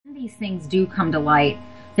these things do come to light,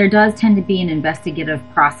 there does tend to be an investigative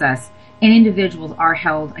process, and individuals are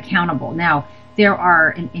held accountable. Now, there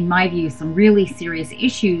are, in my view, some really serious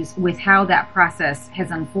issues with how that process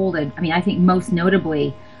has unfolded. I mean, I think most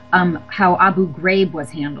notably how Abu Ghraib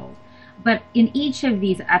was handled. But in each of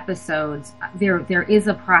these episodes, there is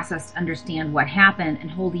a process to understand what happened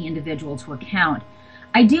and hold the individual to account.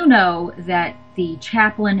 I do know that the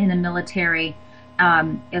chaplain in the military,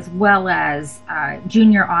 as well as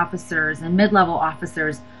junior officers and mid-level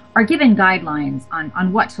officers, are given guidelines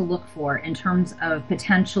on what to look for in terms of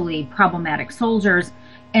potentially problematic soldiers,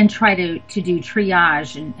 and try to do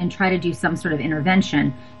triage and try to do some sort of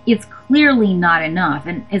intervention. It's clearly not enough.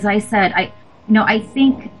 And as I said, I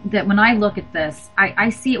think that when I look at this, I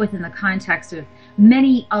see it within the context of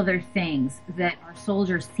many other things that our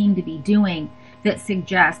soldiers seem to be doing that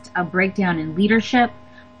suggest a breakdown in leadership.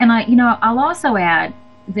 And I'll also add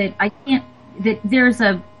that there's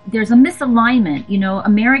a misalignment.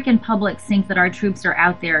 American publics think that our troops are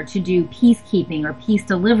out there to do peacekeeping or peace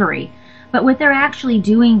delivery, but what they're actually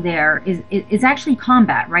doing there is actually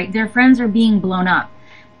combat, right? Their friends are being blown up.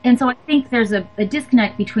 And so I think there's a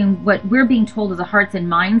disconnect between what we're being told is a hearts and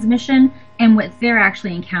minds mission and what they're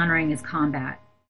actually encountering as combat.